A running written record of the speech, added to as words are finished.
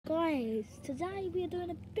Guys, today we are doing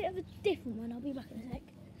a bit of a different one. I'll be back in a sec.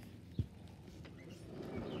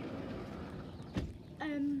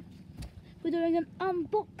 We're doing an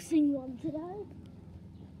unboxing one today.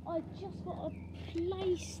 I just got a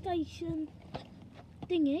PlayStation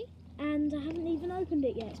thingy and I haven't even opened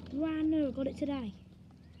it yet. It's brand new. I got it today.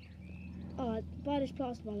 Oh, buy this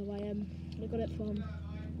plaster, by the way. I got it from.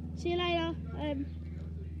 See you later.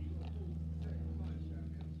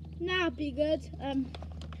 Now be good.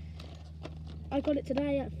 I got it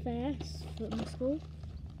today at fair for my school.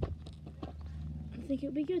 I think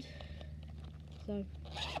it'll be good. So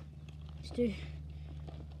let's do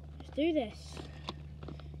this.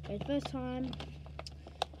 Okay, first time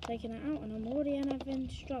taking it out, and I'm already having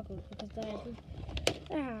struggled because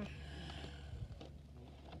Alright,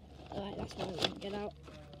 that's why I didn't get out.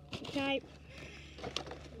 Okay,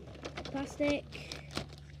 plastic.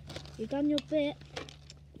 You've done your bit.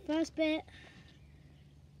 First bit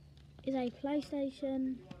is a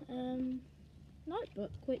PlayStation notebook,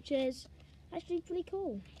 which is actually pretty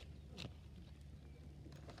cool.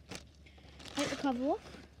 Take the cover off.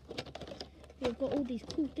 You've got all these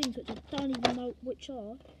cool things which I don't even know which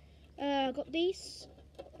are. I got these.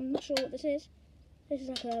 I'm not sure what this is. This is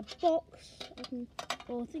like a box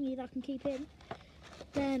or thingy that I can keep in.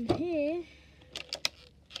 Then here,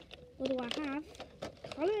 what do I have?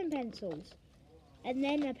 Colouring pencils. And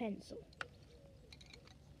then a pencil.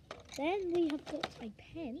 Then we have got a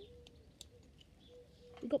pen.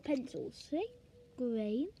 We've got pencils, see?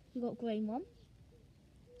 Green. We've got a green one.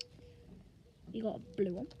 You got a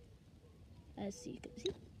blue one. As you can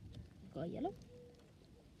see. We've got a yellow.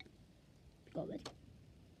 We've got a red.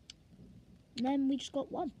 And then we just got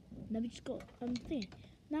one. And then we just got thing.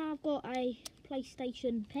 Now I've got a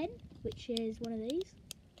PlayStation pen, which is one of these.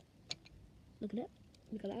 Look at it.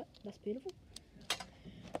 Look at that. That's beautiful.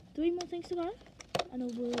 3 more things to go. I know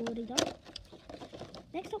we're already done.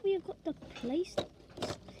 Next up we have got the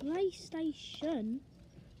PlayStation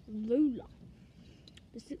ruler.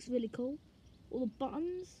 This looks really cool. All the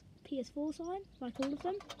buttons, PS4 sign, like all of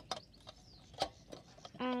them.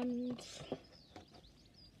 And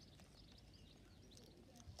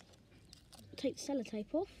take the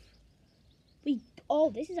sellotape off.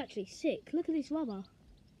 Oh, this is actually sick. Look at this rubber.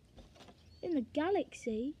 In the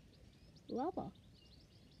Galaxy rubber.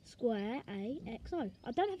 Square AXO.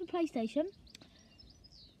 I don't have a PlayStation,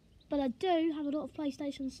 but I do have a lot of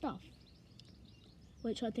PlayStation stuff,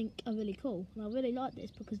 which I think are really cool. And I really like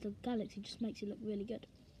this because the Galaxy just makes it look really good.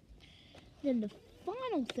 Then the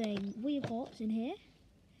final thing we've got in here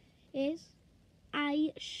is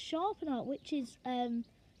a sharpener, which is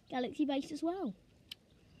Galaxy based as well.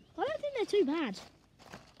 I don't think they're too bad,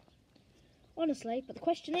 honestly, but the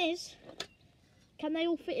question is, can they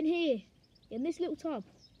all fit in here, in this little tub?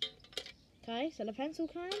 Okay, so the pencil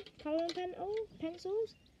can, colouring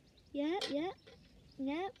pencils, yeah,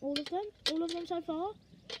 all of them so far.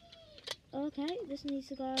 Okay, this needs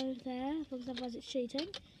to go there, because otherwise it's cheating.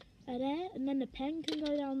 There, and then the pen can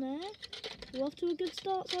go down there. We're off to a good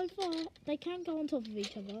start so far. They can go on top of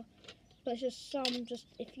each other, but it's just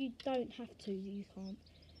if you don't have to, you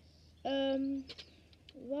can't.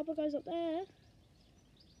 Rubber goes up there.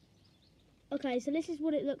 Okay, so this is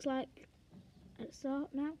what it looks like at the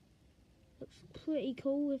start now. Looks pretty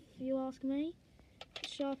cool if you ask me.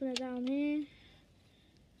 Sharpen it down here.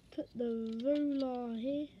 Put the ruler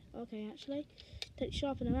here. Okay, actually. Take the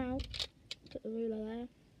sharpener out. Put the ruler there.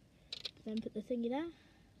 Then put the thingy there.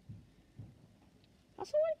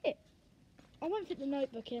 That's alright. I won't fit the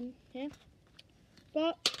notebook in here.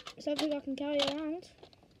 But it's something I can carry around.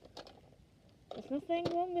 There's nothing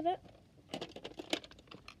wrong with it.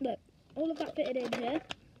 Look, all of that fitted in here.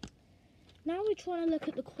 Now we're trying to look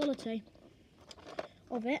at the quality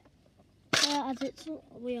of it, as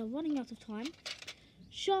we are running out of time.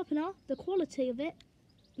 Sharpener, the quality of it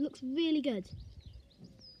looks really good.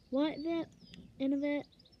 Right there, in of it,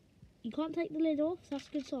 you can't take the lid off, so that's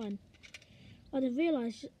a good sign. I didn't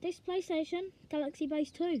realise this PlayStation Galaxy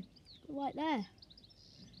Base 2, right there.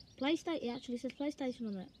 PlayStation, it actually says PlayStation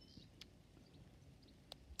on it.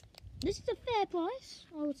 This is a fair price,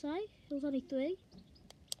 I would say. It was only £3.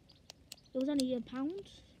 It was only £1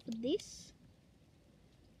 for this,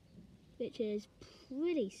 which is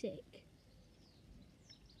pretty sick.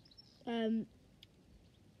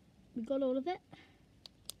 We got all of it.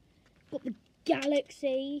 Got the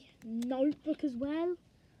Galaxy notebook as well,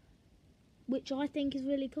 which I think is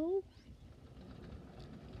really cool.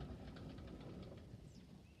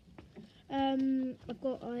 I've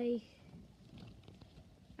got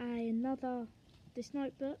this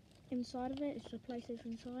notebook inside of it. It's a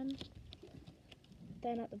PlayStation sign.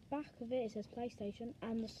 then at the back of it says PlayStation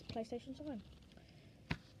and the PlayStation sign.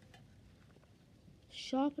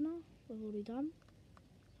 Sharpener, we've already done.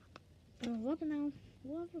 And rubber now,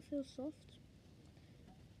 rubber feels soft.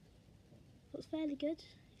 Looks fairly good,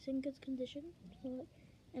 it's in good condition.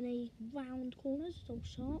 Any round corners, it's all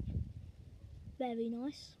sharp. Very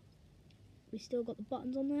nice. We still got the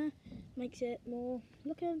buttons on there, makes it more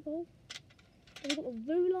lookable. We've got the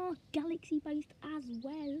ruler, galaxy based as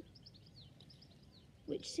well,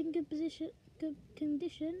 which is in good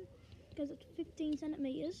condition, goes up to 15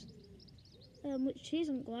 centimetres, which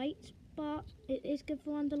isn't great, but it is good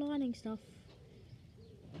for underlining stuff.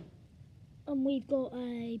 And we've got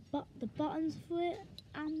the buttons for it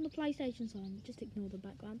and the PlayStation sign. Just ignore the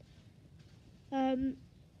background. And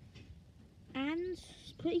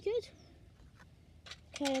it's pretty good.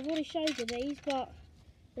 Okay, I've already showed you these, but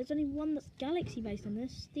there's only one that's galaxy based on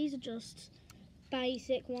this. These are just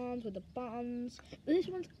basic ones with the buttons, but this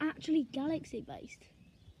one's actually galaxy based.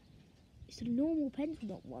 It's a normal pencil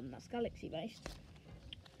dot one that's galaxy based,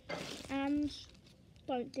 and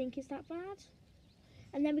don't think it's that bad.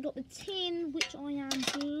 And then we got the tin, which I am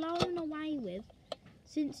blown away with,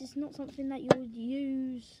 since it's not something that you would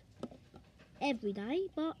use every day,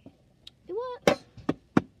 but it works.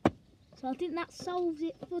 So I think that solves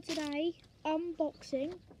it for today.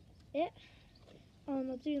 Unboxing it on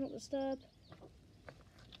the do not disturb.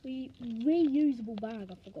 Reusable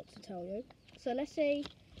bag, I forgot to tell you. So let's see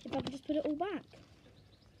if I can just put it all back.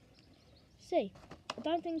 See, I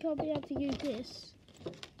don't think I'll be able to use this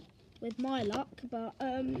with my luck, but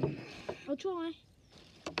I'll try.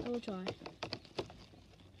 I will try.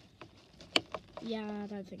 Yeah, I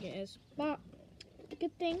don't think it is. But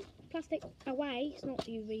good thing, plastic away, it's not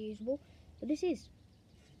reusable, but this is.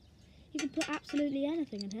 You can put absolutely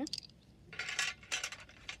anything in here.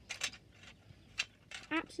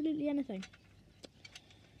 Absolutely anything.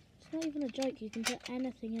 It's not even a joke, you can put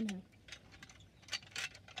anything in here.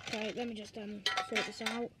 Okay, let me just sort this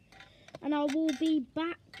out. And I will be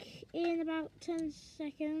back in about 10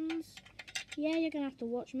 seconds. Yeah, you're going to have to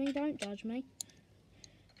watch me, don't judge me.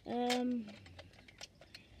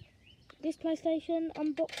 This PlayStation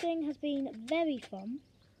unboxing has been very fun.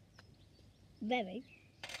 Very.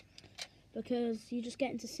 Because you're just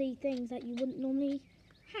getting to see things that you wouldn't normally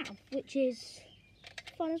have, which is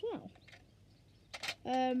fun as well.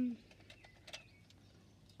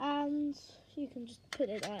 And you can just put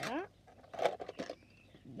it like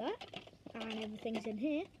that, and everything's in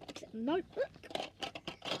here, except notebook,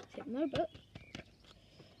 and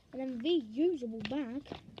then reusable bag.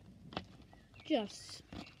 Just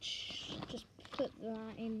put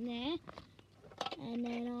that in there, and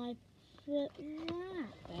then I put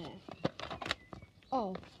that there.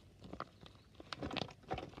 Oh.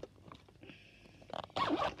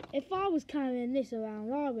 If I was carrying this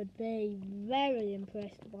around, I would be very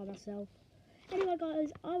impressed by myself. Anyway,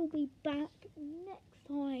 guys, I will be back next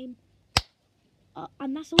time.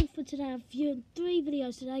 And that's all for today. I've viewed 3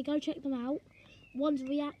 videos today. Go check them out. One's a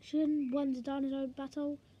reaction, one's a dinosaur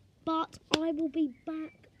battle. But I will be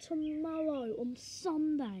back tomorrow on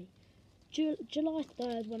Sunday, July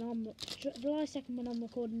 3rd, July 2nd when I'm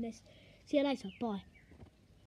recording this. See you later. Bye.